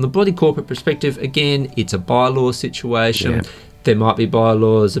from the body corporate perspective, again, it's a bylaw situation. There might be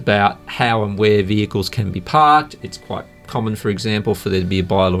bylaws about how and where vehicles can be parked. It's quite common, for example, for there to be a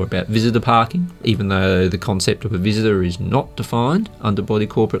bylaw about visitor parking, even though the concept of a visitor is not defined under body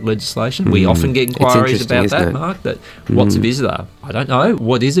corporate legislation. We often get inquiries about that, Mark, that what's a visitor? I don't know.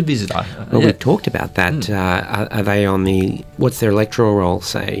 What is a visitor? Well, we've talked about that. Are they on what's their electoral roll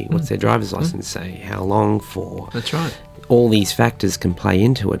say? What's their driver's license say? How long for? That's right. All these factors can play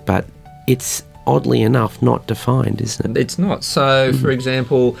into it, but it's oddly enough not defined, isn't it? It's not. So, for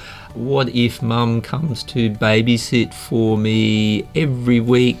example, what if mum comes to babysit for me every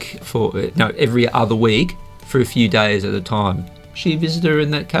other week for a few days at a time? she a visitor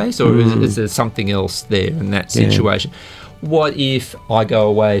in that case, or is there something else there in that situation? What if I go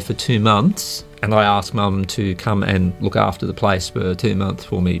away for 2 months and I ask Mum to come and look after the place for 2 months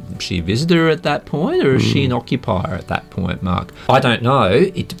for me? Is she a visitor at that point, or is she an occupier at that point, Mark? I don't know.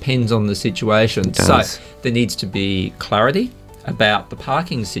 It depends on the situation. So there needs to be clarity about the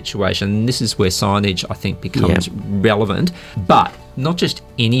parking situation. This is where signage, I think, becomes relevant. But not just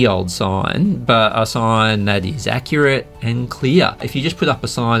any old sign, but a sign that is accurate and clear. If you just put up a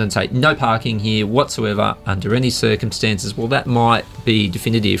sign and say, no parking here whatsoever under any circumstances, well, that might be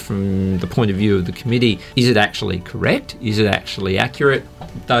definitive from the point of view of the committee. Is it actually correct? Is it actually accurate?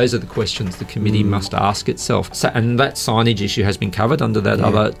 Those are the questions the committee must ask itself. So, and that signage issue has been covered under that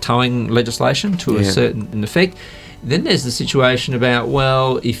other towing legislation to a certain effect. Then there's the situation about,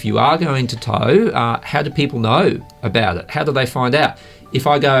 well, if you are going to tow, how do people know about it? How do they find out? If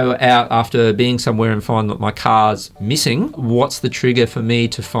I go out after being somewhere and find that my car's missing, what's the trigger for me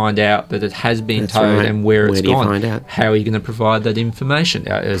to find out that it has been towed and where it's gone? Find out? How are you going to provide that information?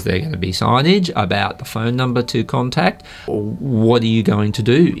 Is there going to be signage about the phone number to contact? Or what are you going to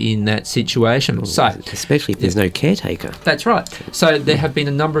do in that situation? Well, so, especially if there's no caretaker. That's right. So there have been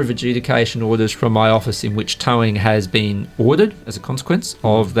a number of adjudication orders from my office in which towing has been ordered as a consequence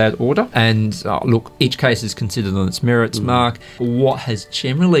of that order. And look, each case is considered on its merits, Mark. What has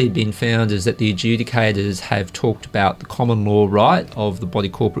generally been found is that the adjudicators have talked about the common law right of the Body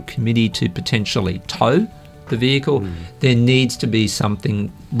Corporate Committee to potentially tow the vehicle. There needs to be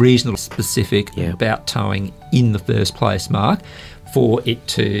something reasonably specific about towing in the first place, Mark, for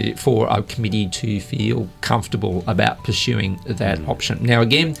a committee to feel comfortable about pursuing that option. Now,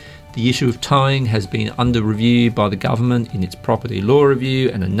 again, the issue of towing has been under review by the government in its property law review,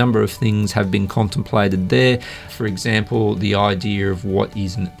 and a number of things have been contemplated there. For example, the idea of what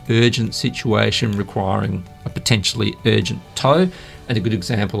is an urgent situation requiring a potentially urgent tow. And a good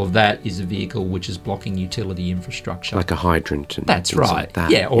example of that is a vehicle which is blocking utility infrastructure. Like a hydrant. And that's right. Like that.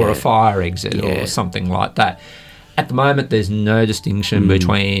 Yeah, or a fire exit or something like that. At the moment, there's no distinction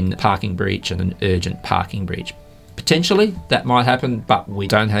between parking breach and an urgent parking breach. Potentially, that might happen, but we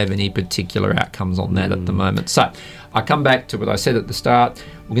don't have any particular outcomes on that at the moment. So I come back to what I said at the start.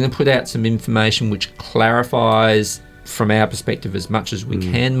 We're going to put out some information which clarifies, from our perspective, as much as we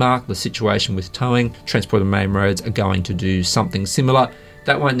can, Mark, the situation with towing. Transport and Main Roads are going to do something similar.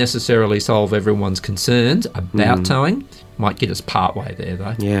 That won't necessarily solve everyone's concerns about towing. Might get us part way there,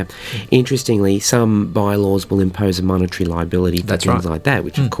 though. Yeah. Interestingly, some bylaws will impose a monetary liability for things like that,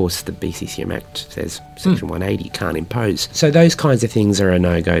 which, of course, the BCCM Act says Section 180 can't impose. So those kinds of things are a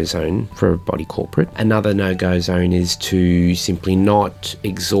no-go zone for a body corporate. Another no-go zone is to simply not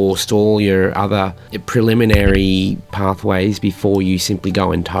exhaust all your other preliminary pathways before you simply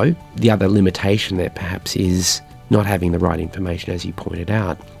go and tow. The other limitation there, perhaps, is not having the right information, as you pointed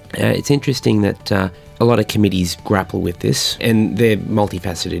out. It's interesting that a lot of committees grapple with this, and they're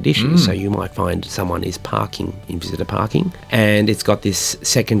multifaceted issues. So you might find someone is parking in visitor parking, and it's got this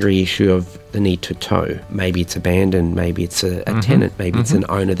secondary issue of the need to tow. Maybe it's abandoned, maybe it's a tenant, maybe it's an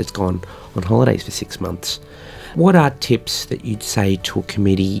owner that's gone on holidays for 6 months. What are tips that you'd say to a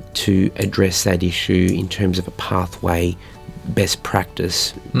committee to address that issue in terms of a pathway, best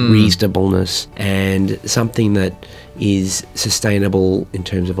practice, reasonableness, and something that is sustainable in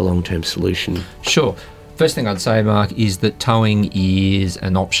terms of a long-term solution? Sure. First thing I'd say, Mark, is that towing is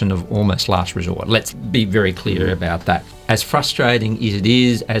an option of almost last resort. Let's be very clear about that. As frustrating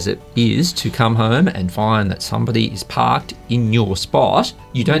as it is to come home and find that somebody is parked in your spot,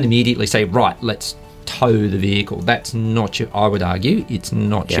 you don't immediately say, right, let's tow the vehicle. That's not I would argue, it's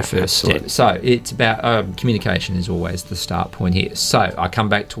not your first step. So it's about communication is always the start point here. So I come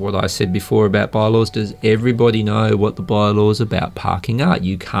back to what I said before about bylaws. Does everybody know what the bylaws about parking are?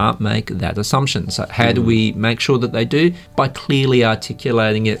 You can't make that assumption. So how do we make sure that they do? By clearly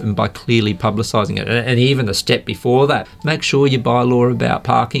articulating it and by clearly publicising it. And even a step before that, make sure your bylaw about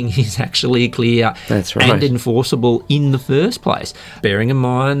parking is actually clear and enforceable in the first place. Bearing in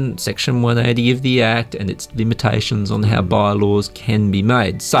mind Section 180 of the Act and its limitations on how bylaws can be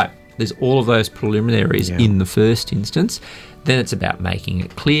made. So there's all of those preliminaries in the first instance. Then it's about making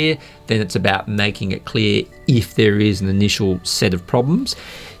it clear. Then it's about making it clear if there is an initial set of problems.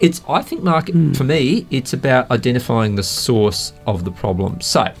 I think, Mark, for me, it's about identifying the source of the problem.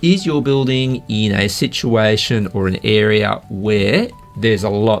 So is your building in a situation or an area where there's a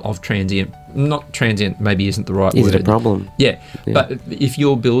lot of not transient maybe isn't the right word. Is it a problem? Yeah. But if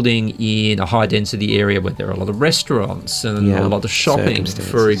you're building in a high density area where there are a lot of restaurants and a lot of shopping,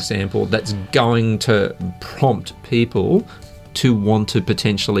 for example, that's going to prompt people to want to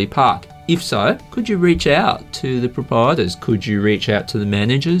potentially park. If so, could you reach out to the proprietors? Could you reach out to the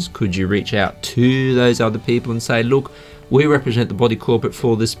managers? Could you reach out to those other people and say, look, we represent the body corporate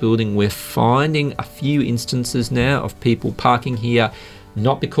for this building. We're finding a few instances now of people parking here,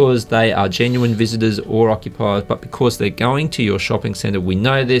 not because they are genuine visitors or occupiers, but because they're going to your shopping centre. We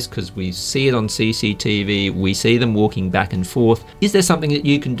know this because we see it on CCTV. We see them walking back and forth. Is there something that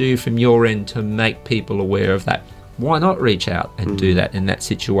you can do from your end to make people aware of that? Why not reach out and do that in that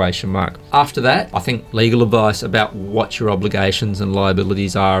situation, Mark? After that, I think legal advice about what your obligations and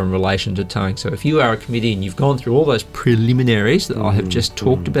liabilities are in relation to towing. So if you are a committee and you've gone through all those preliminaries that I have just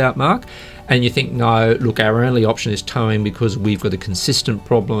talked about, Mark, and you think, no, look, our only option is towing because we've got a consistent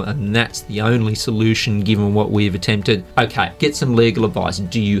problem and that's the only solution given what we've attempted. Okay, get some legal advice.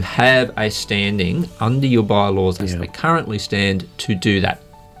 Do you have a standing under your bylaws as they currently stand to do that?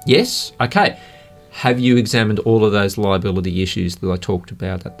 Yes? Okay. Have you examined all of those liability issues that I talked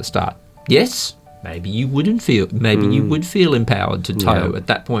about at the start? Yes? Maybe you wouldn't feel, maybe you would feel empowered to tow at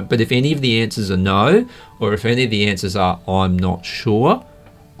that point. But if any of the answers are no, or if any of the answers are I'm not sure,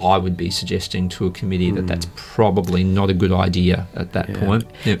 I would be suggesting to a committee that that's probably not a good idea at that point.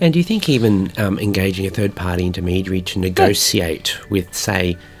 Yep. And do you think even engaging a third-party intermediary to negotiate with,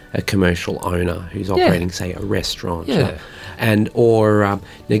 say, a commercial owner who's operating, say, a restaurant, or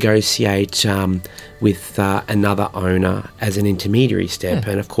negotiate with another owner as an intermediary step?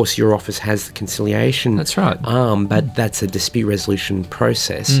 And of course your office has the conciliation arm, but that's a dispute resolution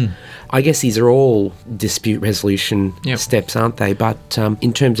process. I guess these are all dispute resolution steps, aren't they? But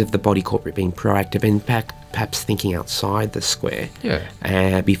in terms of the body corporate being proactive and perhaps thinking outside the square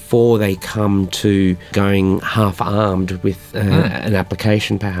before they come to going half-armed with an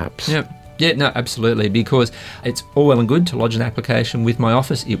application perhaps. Yeah, no, absolutely, because it's all well and good to lodge an application with my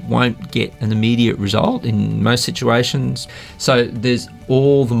office. It won't get an immediate result in most situations. So there's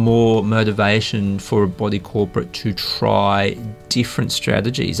all the more motivation for a body corporate to try different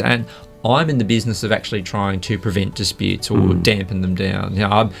strategies. And I'm in the business of actually trying to prevent disputes or dampen them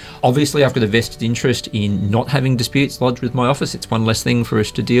down. Obviously, I've got a vested interest in not having disputes lodged with my office. It's one less thing for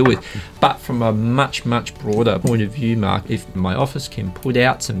us to deal with. But from a much, much broader point of view, Mark, if my office can put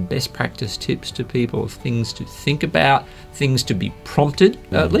out some best practice tips to people of things to think about, things to be prompted,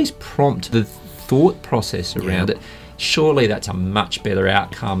 at least prompt the thought process around it, surely that's a much better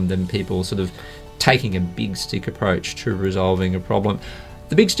outcome than people sort of taking a big stick approach to resolving a problem.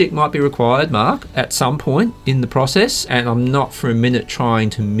 The big stick might be required, Mark, at some point in the process, and I'm not for a minute trying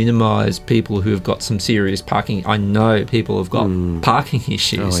to minimise people who have got some serious parking. I know people have got parking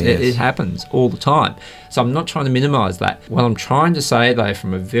issues. It happens all the time. So I'm not trying to minimise that. What I'm trying to say, though,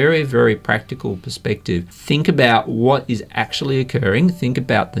 from a very, very practical perspective, think about what is actually occurring, think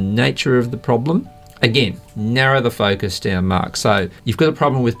about the nature of the problem. Again, narrow the focus down, Mark. So you've got a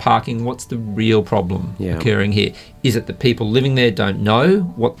problem with parking. What's the real problem occurring here? Is it that people living there don't know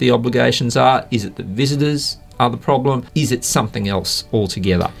what the obligations are? Is it that visitors are the problem? Is it something else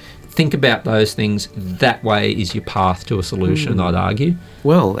altogether? Think about those things. That way is your path to a solution, I'd argue.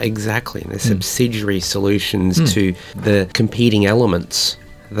 Well, exactly. The subsidiary solutions to the competing elements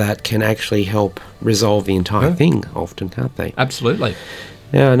that can actually help resolve the entire thing often, can't they? Absolutely.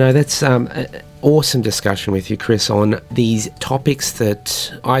 Yeah, no, that's awesome discussion with you, Chris, on these topics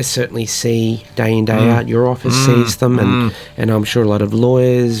that I certainly see day in, day out. Your office sees them, and I'm sure a lot of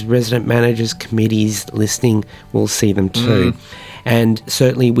lawyers, resident managers, committees listening will see them too. And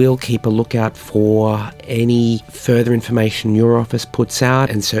certainly we'll keep a lookout for any further information your office puts out,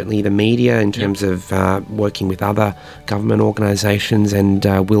 and certainly the media in terms of working with other government organisations, and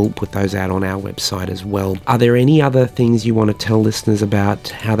we'll put those out on our website as well. Are there any other things you want to tell listeners about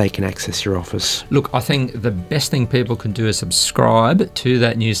how they can access your office? Look, I think the best thing people can do is subscribe to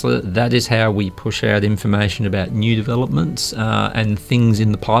that newsletter. That is how we push out information about new developments and things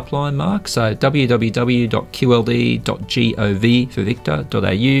in the pipeline, Mark. So www.qld.gov for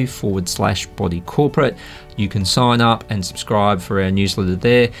victor.au/body corporate. You can sign up and subscribe for our newsletter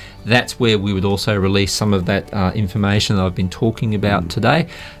there. That's where we would also release some of that information that I've been talking about today.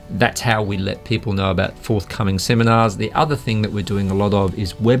 That's how we let people know about forthcoming seminars. The other thing that we're doing a lot of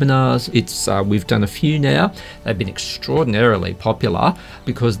is webinars. We've done a few now. They've been extraordinarily popular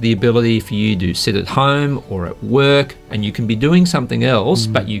because the ability for you to sit at home or at work, and you can be doing something else,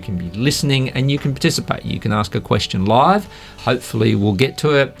 but you can be listening and you can participate. You can ask a question live. Hopefully we'll get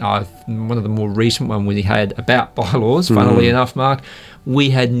to it. One of the more recent one we had about bylaws, funnily enough, Mark,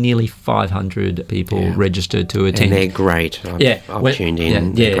 we had nearly 500 people registered to attend. And they're great. I've tuned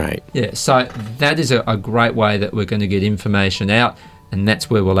in. They're great. Yeah, so that is a great way that we're going to get information out. and that's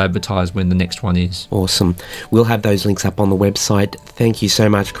where we'll advertise when the next one is. Awesome. We'll have those links up on the website. Thank you so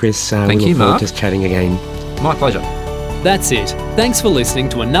much, Chris. Thank you, Mark. Just chatting again. My pleasure. That's it. Thanks for listening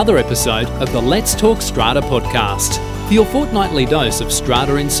to another episode of the Let's Talk Strata podcast. For your fortnightly dose of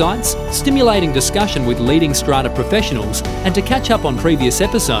strata insights, stimulating discussion with leading strata professionals, and to catch up on previous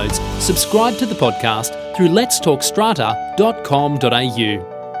episodes, subscribe to the podcast through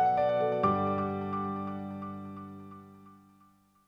letstalkstrata.com.au.